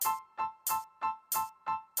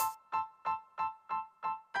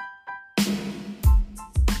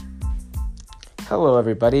Hello,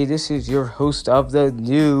 everybody. This is your host of the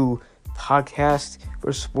new podcast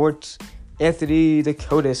for sports, Anthony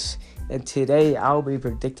Dakotas. And today I'll be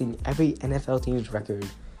predicting every NFL team's record.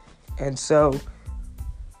 And so,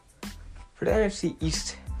 for the NFC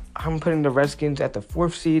East, I'm putting the Redskins at the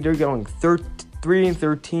 4th seed. They're going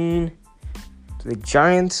 3-13. The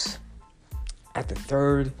Giants at the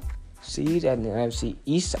 3rd seed. At the NFC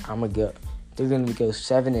East, they're going to go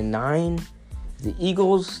 7-9. The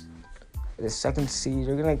Eagles, the 2nd seed,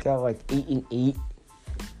 they're going to go like 8-8.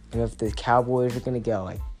 And if the Cowboys are going to go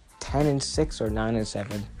like 10-6 or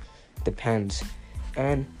 9-7. Depends.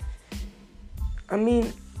 And,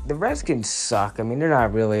 the Redskins suck. They're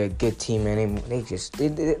not really a good team anymore.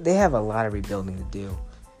 They have a lot of rebuilding to do.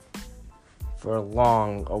 For a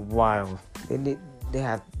while. They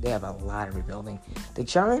have a lot of rebuilding. The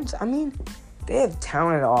Giants, they have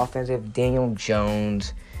talented offense. They have Daniel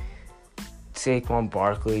Jones, Saquon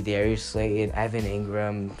Barkley, Darius Slayton, Evan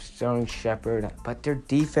Ingram, Sterling Shepard, but their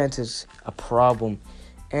defense is a problem.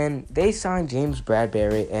 And they signed James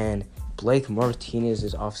Bradbury and Blake Martinez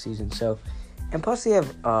this offseason. And plus they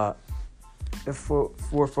have the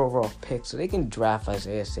fourth overall pick, so they can draft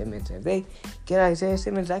Isaiah Simmons. If they get Isaiah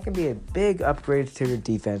Simmons, that can be a big upgrade to their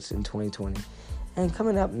defense in 2020. And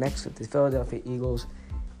coming up next with the Philadelphia Eagles,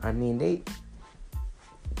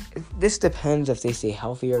 this depends if they stay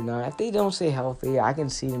healthy or not. If they don't stay healthy, I can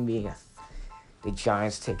see them being the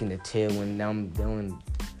Giants taking the 2 and them going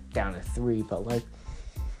down to 3. But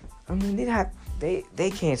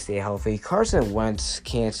they can't stay healthy. Carson Wentz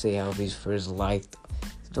can't stay healthy for his life.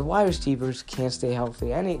 The wide receivers can't stay healthy.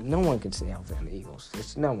 No one can stay healthy on the Eagles.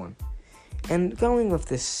 It's no one. And going with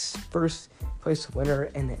this first place winner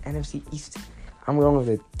in the NFC East, I'm going with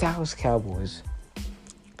the Dallas Cowboys.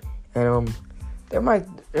 And I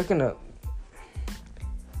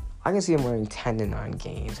can see them winning 10-9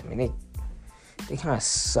 games. They kind of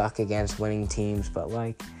suck against winning teams, but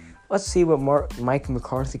let's see what Mike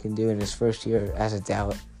McCarthy can do in his first year as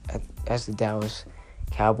the Dallas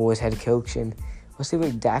Cowboys head coach, and let's see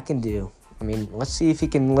what Dak can do. Let's see if he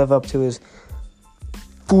can live up to his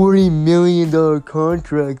 $40 million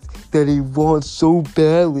contract that he wants so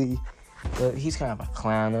badly. But he's kind of a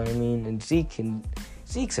clown, and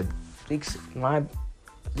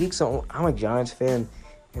I'm a Giants fan,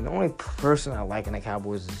 and the only person I like in the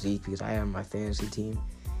Cowboys is Zeke because I have my fantasy team.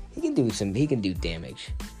 He can do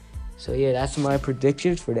damage. So yeah, that's my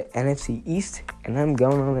predictions for the NFC East, and I'm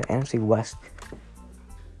going on the NFC West.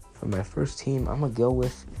 For my first team, I'm gonna go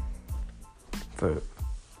with for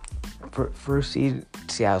first seed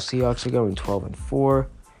Seattle Seahawks are going 12-4.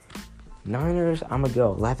 Niners, I'm gonna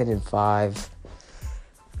go 11-5.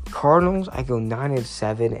 Cardinals, I go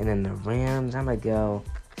 9-7, and then the Rams, I'm gonna go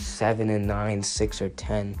 7-9, 6 or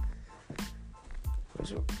 10.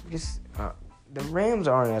 The Rams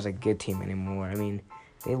aren't as a good team anymore.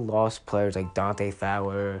 They lost players like Dante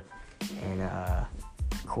Fowler and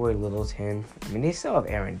Corey Littleton. They still have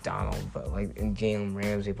Aaron Donald, and Jalen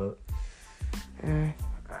Ramsey, but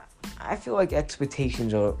I feel like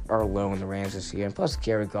expectations are low in the Rams this year. And plus,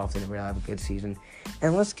 Jared Goff didn't really have a good season.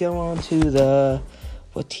 And let's go on to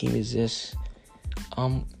what team is this?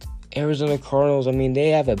 Arizona Cardinals. They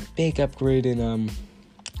have a big upgrade in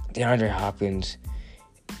DeAndre Hopkins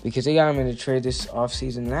because they got him in a trade this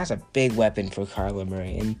offseason. And that's a big weapon for Kyler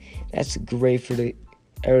Murray. And that's great for the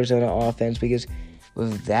Arizona offense because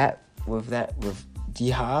with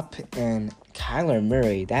D-Hop and Kyler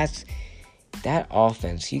Murray, that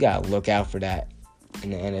offense, you got to look out for that in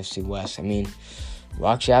the NFC West.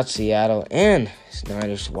 Watch out, Seattle and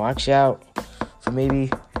Niners. Watch out for maybe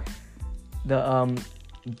the one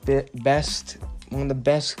of the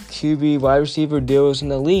best QB wide receiver duos in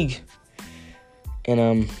the league.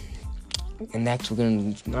 And next we're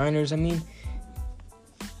going to Niners.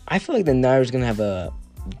 I feel like the Niners are going to have a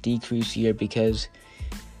decrease year because,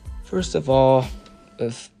 first of all,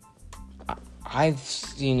 I've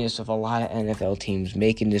seen this with a lot of NFL teams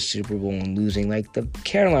making the Super Bowl and losing. Like the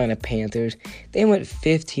Carolina Panthers, they went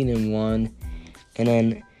 15-1, and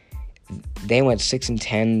then they went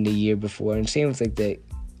 6-10 the year before. And same with the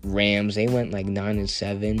Rams, they went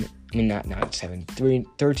 9-7. Not 9-7,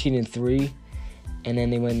 13-3, and then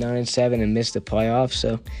they went 9-7 and missed the playoffs.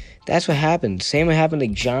 So that's what happened. Same what happened to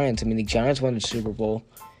the Giants. The Giants won the Super Bowl.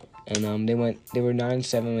 And they were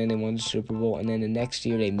 9-7 when they won the Super Bowl, and then the next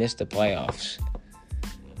year they missed the playoffs.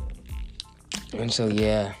 And so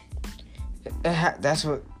yeah, that's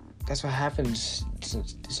what happens to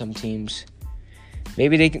some teams.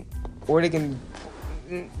 Maybe they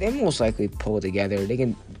most likely pull it together.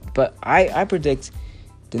 But I predict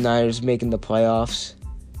the Niners making the playoffs,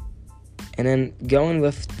 and then going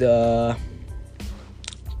with the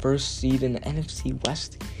first seed in the NFC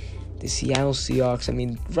West, the Seattle Seahawks. I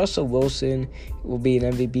mean, Russell Wilson will be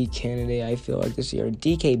an MVP candidate, I feel like, this year.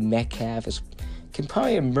 DK Metcalf can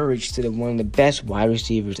probably emerge to one of the best wide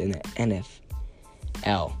receivers in the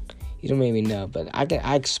NFL. You don't maybe know, but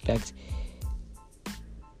I expect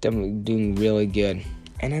them doing really good.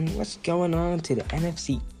 And then what's going on to the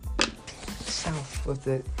NFC South with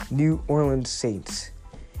the New Orleans Saints?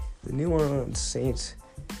 The New Orleans Saints,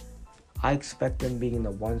 I expect them being in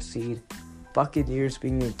the 1 seed, Buccaneers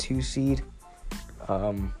being the 2 seed,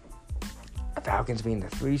 Falcons being the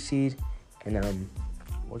 3 seed, and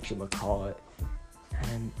whatchamacallit,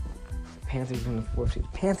 and Panthers being the 4 seed.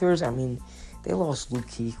 Panthers, I mean, they lost Luke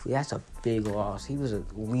Kuechly. That's a big loss. He was a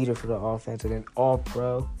leader for the offense and an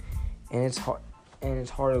all-pro, and it's hard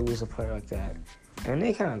to lose a player like that. And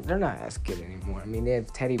they're not as good anymore. I mean, they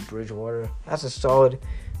have Teddy Bridgewater. That's a solid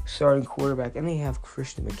starting quarterback, and they have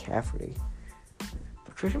Christian McCaffrey.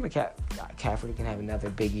 But Christian McCaffrey can have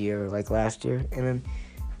another big year like last year. And then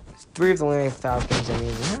 3 of the Atlanta Falcons. I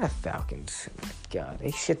mean, they're not Falcons. Oh my God,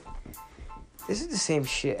 they shit. This is the same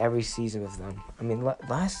shit every season with them. I mean,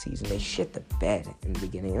 last season they shit the bed in the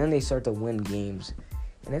beginning, and then they start to win games.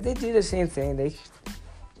 And if they do the same thing,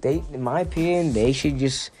 they in my opinion, they should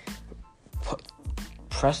just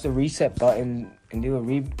press the reset button and do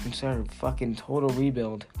and start a fucking total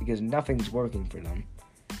rebuild, because nothing's working for them.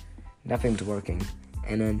 Nothing's working.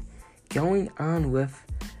 And then going on with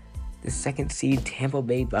the 2nd seed Tampa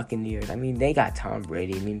Bay Buccaneers. I mean, they got Tom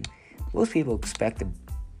Brady. I mean, most people expect the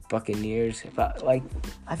Buccaneers, but like,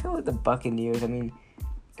 I feel like the Buccaneers, I mean,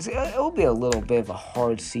 it'll be a little bit of a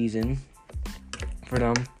hard season for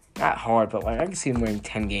them. Not hard, but like, I can see them winning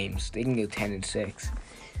 10 games. They can go 10-6.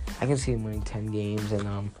 I can see them winning 10 games,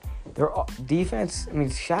 and their defense, I mean,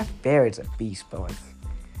 Shaq Barrett's a beast, but like,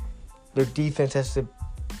 their defense has to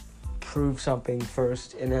prove something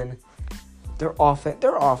first, and then their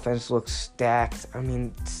offense looks stacked. I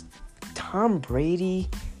mean, Tom Brady,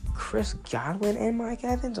 Chris Godwin, and Mike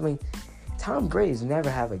Evans. I mean, Tom Brady's never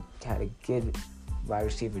had a good wide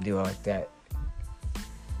receiver duo like that,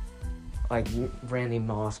 like Randy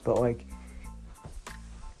Moss, but like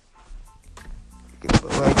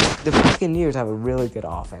the Buccaneers have a really good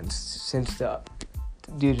offense since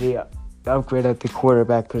due to the upgrade at the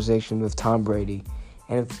quarterback position with Tom Brady.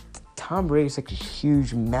 And if Tom Brady's like a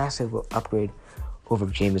huge, massive upgrade over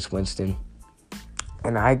Jameis Winston,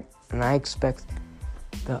 and I expect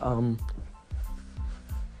the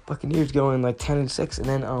Buccaneers going like 10-6, and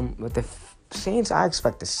then with the Saints, I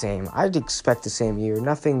expect the same. I'd expect the same year.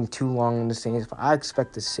 Nothing too long in the Saints, but I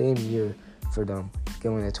expect the same year for them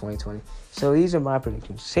going into 2020. So these are my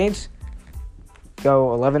predictions. Saints go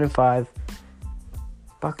 11-5.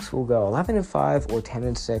 Bucs will go 11-5 or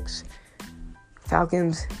 10-6.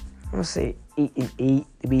 Falcons, I'm gonna say 8-8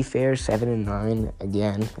 to be fair. 7-9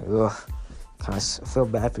 again. Ugh, kind of feel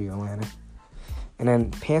bad for you, Atlanta. And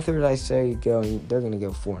then Panthers, I say they're gonna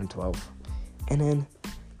go 4-12. And then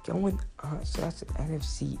going on, so that's the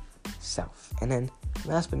NFC South. And then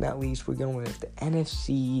last but not least, we're going with the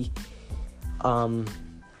NFC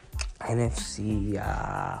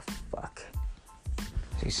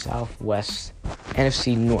Southwest,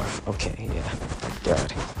 NFC North. Okay, yeah,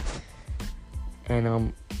 good.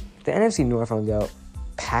 And the NFC North, I'll go.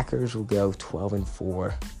 Packers will go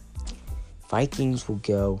 12-4. Vikings will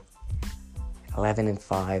go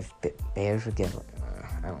 11-5. Bears will go,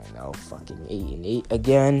 I don't know, fucking 8-8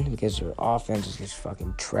 again, because their offense is just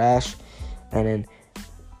fucking trash. And then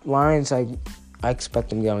Lions, I expect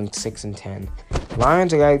them going 6-10.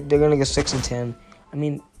 Lions, they're gonna go 6-10. I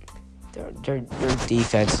mean, their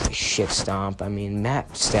defense is a shit stomp. I mean,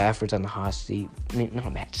 Matt Stafford's on the hot seat. I mean,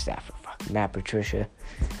 not Matt Stafford. Matt Patricia.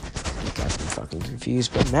 Got me fucking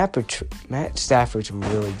confused. But Matt Stafford's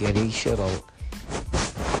really good. He showed a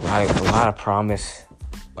lot of promise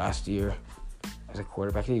last year as a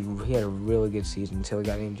quarterback. He had a really good season until he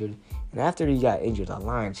got injured. And after he got injured, the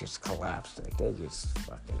Lions just collapsed. Like, they just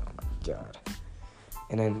fucking, oh my God.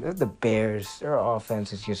 And then the Bears, their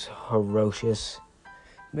offense is just ferocious.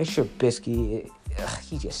 Mr. Trubisky,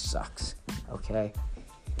 he just sucks, okay?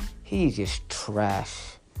 He's just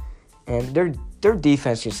trash. And their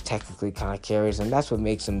defense just technically kind of carries them. That's what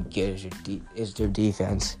makes them good, is their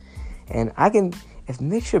defense. And if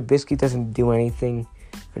Mitch Trubisky doesn't do anything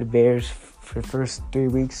for the Bears for the first 3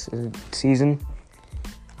 weeks of the season,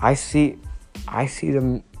 I see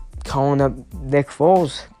them calling up Nick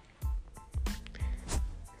Foles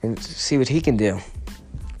and see what he can do.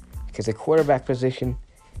 Because the quarterback position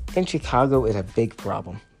in Chicago is a big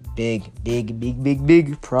problem. Big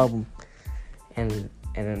problem. And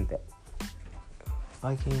then the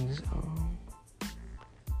Vikings,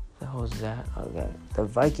 hell is that? Okay, the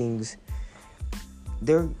Vikings.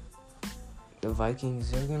 They're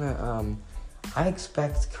gonna. I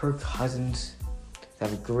expect Kirk Cousins to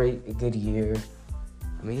have a good year.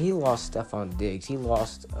 I mean, he lost Stephon Diggs. He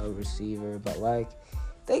lost a receiver, but I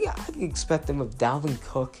can expect them with Dalvin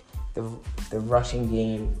Cook, the rushing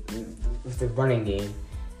game, with the running game.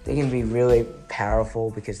 They can be really powerful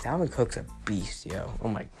because Dalvin Cook's a beast, yo. Oh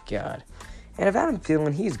my God. And if Adam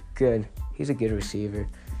Thielen, he's good. He's a good receiver.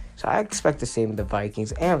 So I expect the same with the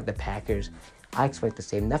Vikings and with the Packers. I expect the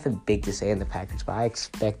same. Nothing big to say in the Packers, but I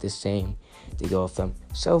expect the same to go with them.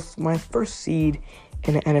 So for my first seed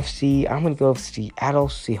in the NFC, I'm going to go with the Seattle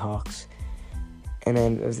Seahawks. And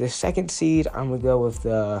then with the second seed, I'm going to go with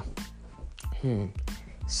the...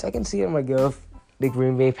 Second seed, I'm going to go with the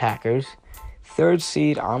Green Bay Packers. Third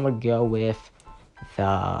seed, I'm going to go with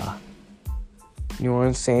the New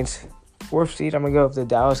Orleans Saints. Fourth seed, I'm going to go with the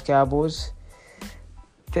Dallas Cowboys.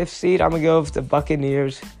 Fifth seed, I'm going to go with the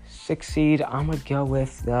Buccaneers. Sixth seed, I'm going to go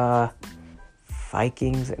with the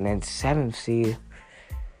Vikings. And then seventh seed,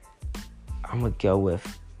 I'm going to go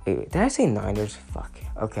with... Did I say Niners? Fuck.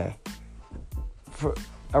 Okay. For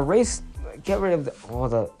a race, get rid of all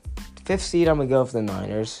the... Fifth seed, I'm going to go with the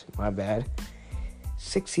Niners. My bad.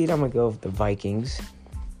 Sixth seed, I'm going to go with the Vikings.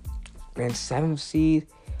 And seventh seed,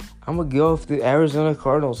 I'm going to go with the Arizona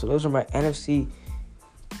Cardinals. So those are my NFC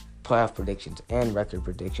playoff predictions and record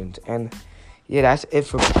predictions. And yeah, that's it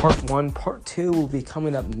for part 1. Part 2 will be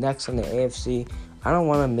coming up next on the AFC. I don't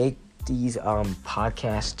want to make these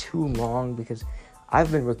podcasts too long because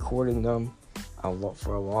I've been recording them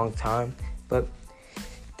for a long time. But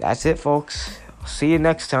that's it, folks. See you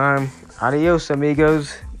next time. Adios,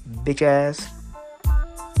 amigos. Bitch ass.